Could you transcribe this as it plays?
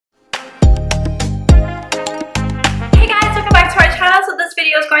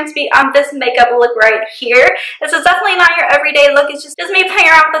going to be on this makeup look right here. This is definitely not your everyday look. It's just me playing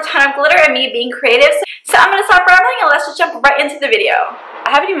around with a ton of glitter and me being creative. So I'm going to stop rambling and let's just jump right into the video. I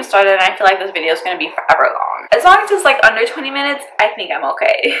haven't even started and I feel like this video is going to be forever long. As long as it's like under 20 minutes, I think I'm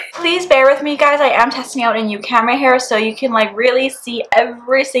okay. Please bear with me, guys. I am testing out a new camera here so you can like really see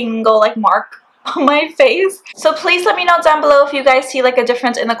every single like mark on my face. So please let me know down below if you guys see like a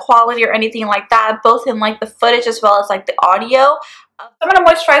difference in the quality or anything like that, both in like the footage as well as like the audio. I'm going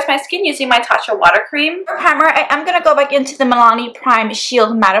to moisturize my skin using my Tatcha water cream. For primer, I am going to go back into the Milani Prime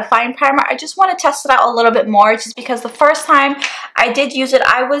Shield Mattifying Primer. I just want to test it out a little bit more just because the first time I did use it,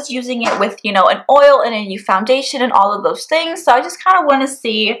 I was using it with, you know, an oil and a new foundation and all of those things. So I just kind of want to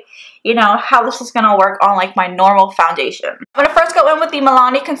see, you know, how this is going to work on like my normal foundation. I'm going to first go in with the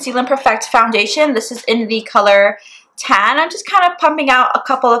Milani Conceal and Perfect Foundation. This is in the color Tan. I'm just kind of pumping out a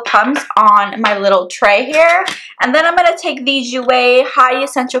couple of pumps on my little tray here. And then I'm going to take the Jouer High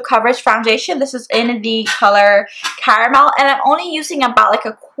Essential Coverage Foundation. This is in the color Caramel. And I'm only using about like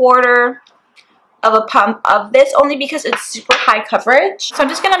a quarter of a pump of this only because it's super high coverage. So I'm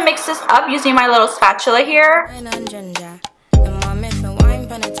just going to mix this up using my little spatula here.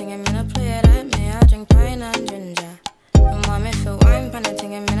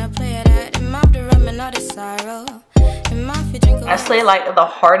 Honestly, like the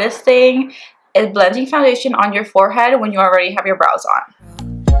hardest thing is blending foundation on your forehead when you already have your brows on.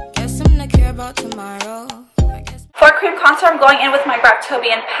 For cream contour, I'm going in with my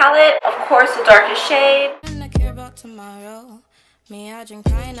Graftobian palette, of course the darkest shade.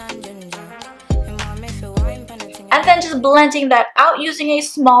 And then just blending that out using a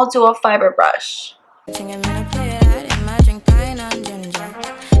small dual fiber brush.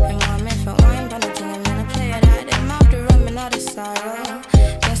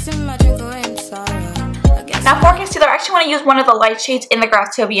 Now for concealer, I actually want to use one of the light shades in the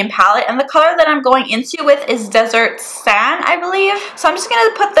Graftobian palette, and the color that I'm going into with is Desert Sand, I believe. So I'm just going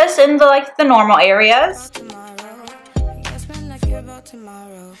to put this in the normal areas.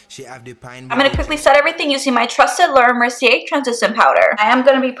 I'm going to quickly set everything using my trusted Laura Mercier translucent powder. I am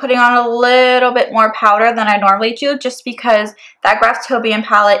going to be putting on a little bit more powder than I normally do just because that Graftobian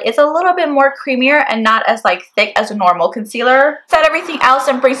palette is a little bit more creamier and not as like thick as a normal concealer. Set everything else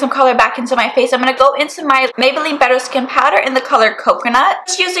and bring some color back into my face. I'm going to go into my Maybelline Better Skin powder in the color Coconut.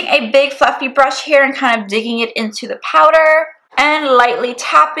 Just using a big fluffy brush here and kind of digging it into the powder and lightly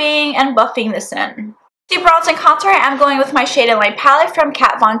tapping and buffing this in. To bronze and contour, I'm going with my Shade and Light palette from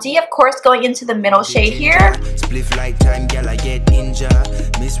Kat Von D, of course going into the middle shade here.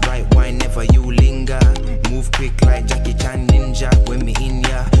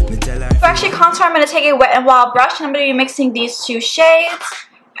 For actually contour, I'm going to take a Wet n Wild brush and I'm going to be mixing these two shades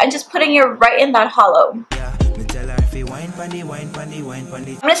and just putting it right in that hollow. I'm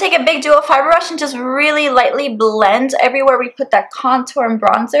going to take a big dual fiber brush and just really lightly blend everywhere we put that contour and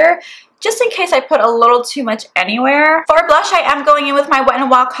bronzer, just in case I put a little too much anywhere. For blush, I am going in with my Wet n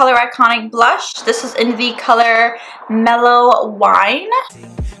Wild Color Iconic Blush. This is in the color Mellow Wine.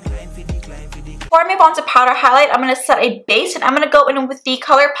 Before I move on to powder highlight, I'm going to set a base and I'm going to go in with the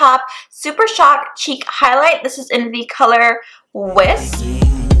Colourpop Super Shock Cheek Highlight. This is in the color Wisp.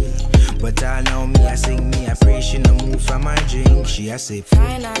 But I know me, I sing me, I pray she no move from my drink. She I say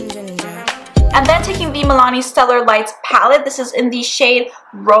fine and ginger. And then taking the Milani Stellar Lights palette, this is in the shade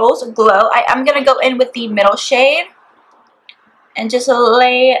Rose Glow. I am going to go in with the middle shade and just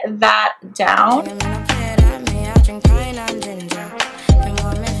lay that down.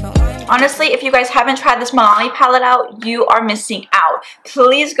 Honestly, if you guys haven't tried this Milani palette out, you are missing out.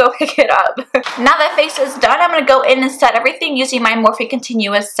 Please go pick it up. Now that face is done, I'm going to go in and set everything using my Morphe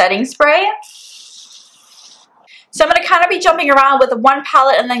Continuous Setting Spray. So I'm going to kind of be jumping around with one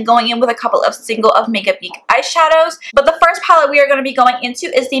palette and then going in with a couple of single of Makeup Geek eyeshadows. But the first palette we are going to be going into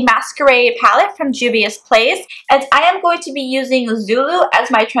is the Masquerade palette from Juvias Place. And I am going to be using Zulu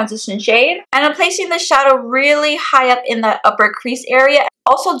as my transition shade. And I'm placing the shadow really high up in that upper crease area.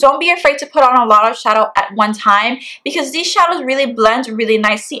 Also, don't be afraid to put on a lot of shadow at one time because these shadows really blend really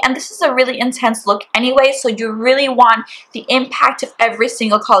nicely, and this is a really intense look anyway, so you really want the impact of every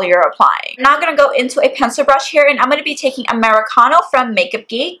single color you're applying. I'm now going to go into a pencil brush here, and I'm going to be taking Americano from Makeup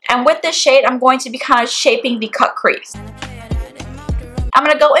Geek, and with this shade, I'm going to be kind of shaping the cut crease. I'm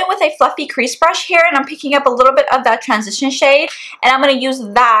going to go in with a fluffy crease brush here, and I'm picking up a little bit of that transition shade, and I'm going to use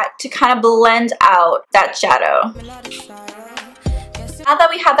that to kind of blend out that shadow. Now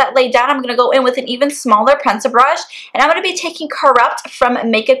that we have that laid down, I'm going to go in with an even smaller pencil brush, and I'm going to be taking Corrupt from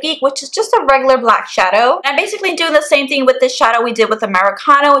Makeup Geek, which is just a regular black shadow. And I'm basically doing the same thing with this shadow we did with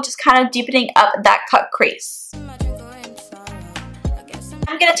Americano, just kind of deepening up that cut crease.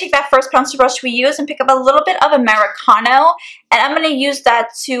 I'm going to take that first pencil brush we used and pick up a little bit of Americano, and I'm going to use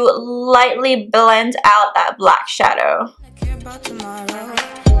that to lightly blend out that black shadow.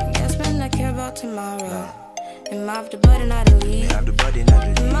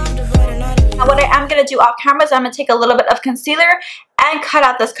 Now what I am going to do off camera is I'm going to take a little bit of concealer and cut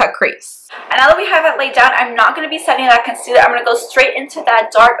out this cut crease. And now that we have that laid down, I'm not going to be setting that concealer. I'm going to go straight into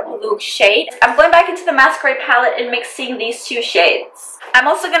that dark blue shade. I'm going back into the Masquerade palette and mixing these two shades. I'm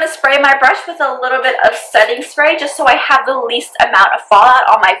also going to spray my brush with a little bit of setting spray just so I have the least amount of fallout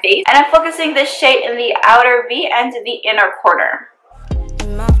on my face. And I'm focusing this shade in the outer V and the inner corner.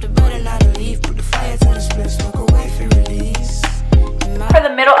 For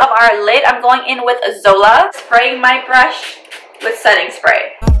the middle of our lid, I'm going in with a Zola, spraying my brush with setting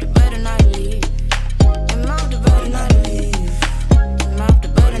spray.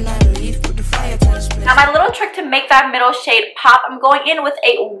 Now my little trick to make that middle shade pop, I'm going in with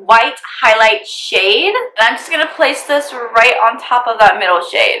a white highlight shade, and I'm just going to place this right on top of that middle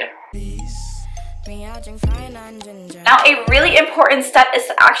shade. Now a really important step is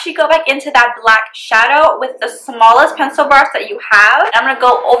to actually go back into that black shadow with the smallest pencil brush that you have. I'm going to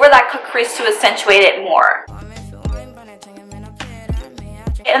go over that cut crease to accentuate it more.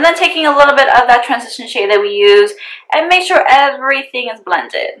 And then taking a little bit of that transition shade that we use and make sure everything is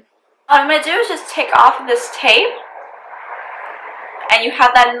blended. What I'm going to do is just take off this tape, and you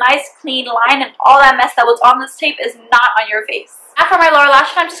have that nice clean line, and all that mess that was on this tape is not on your face. Now for my lower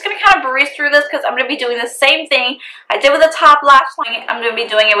lash line, I'm just going to kind of breeze through this because I'm going to be doing the same thing I did with the top lash line. I'm going to be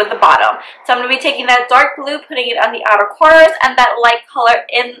doing it with the bottom. So I'm going to be taking that dark blue, putting it on the outer corners, and that light color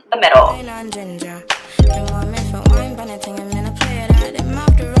in the middle.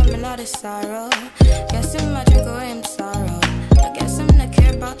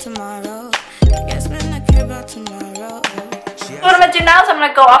 What I'm going to do now is I'm going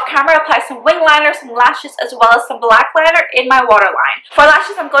to go off camera, apply some wing liner, some lashes, as well as some black liner in my waterline. For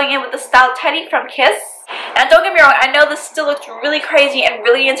lashes, I'm going in with the Style Teddy from Kiss. And don't get me wrong, I know this still looks really crazy and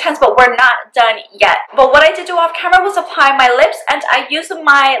really intense, but we're not done yet. But what I did do off camera was apply my lips, and I used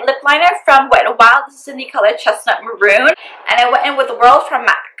my lip liner from WetNWild. This is in the color Chestnut Maroon, and I went in with Whirl from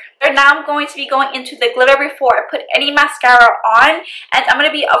MAC. And now I'm going to be going into the glitter before I put any mascara on, and I'm going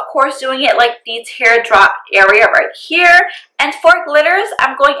to be, of course, doing it like the teardrop area right here. And for glitters,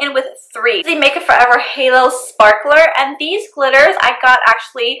 I'm going in with 3. The Make It Forever Halo Sparkler, and these glitters I got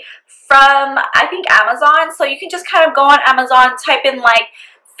actually from, I think, Amazon. So you can just kind of go on Amazon, type in like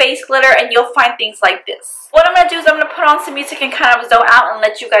face glitter, and you'll find things like this. What I'm going to do is I'm going to put on some music and kind of zone out and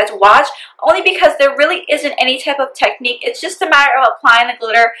let you guys watch, only because there really isn't any type of technique. It's just a matter of applying the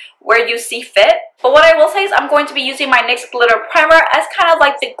glitter where you see fit. But what I will say is I'm going to be using my NYX Glitter Primer as kind of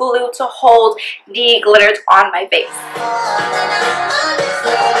like the glue to hold the glitters on my face.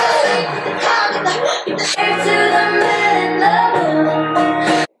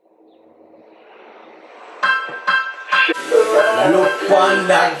 Look on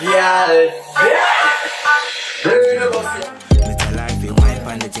that girl. Me tell her if you wipe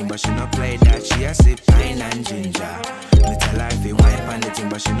on the thing, but she no play that. She a sip pine and ginger. Me tell her if you wipe on the thing,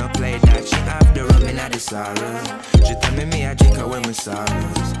 but she no play that. She have the rum in the sorrow. She tell me I drink her when we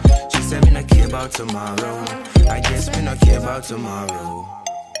sorrows. She said me no care about tomorrow. I guess me no care about tomorrow.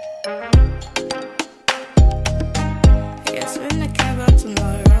 I guess me no care about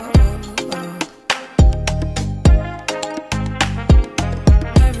tomorrow.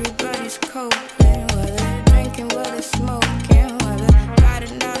 Coping, whether drinking, whether smoking, whether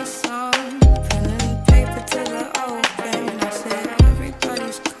writing down a song, pen and paper to the open. I said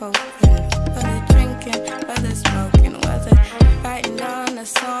everybody's coping, whether drinking, whether smoking, whether writing down a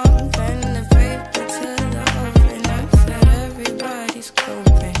song, pen and paper to the open. I said everybody's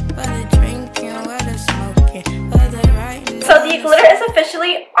coping, whether drinking, whether smoking, whether writing. So the glitter is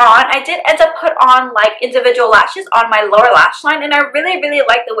officially on. I did end up put on like individual lashes on my lower lash line, and I really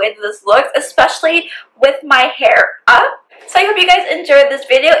like the way that this looks, especially with my hair up. So I hope you guys enjoyed this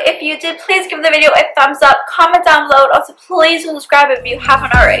video. If you did, please give the video a thumbs up, comment down below, and also please subscribe if you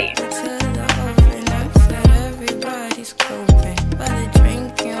haven't already.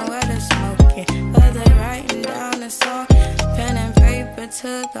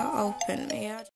 To the open,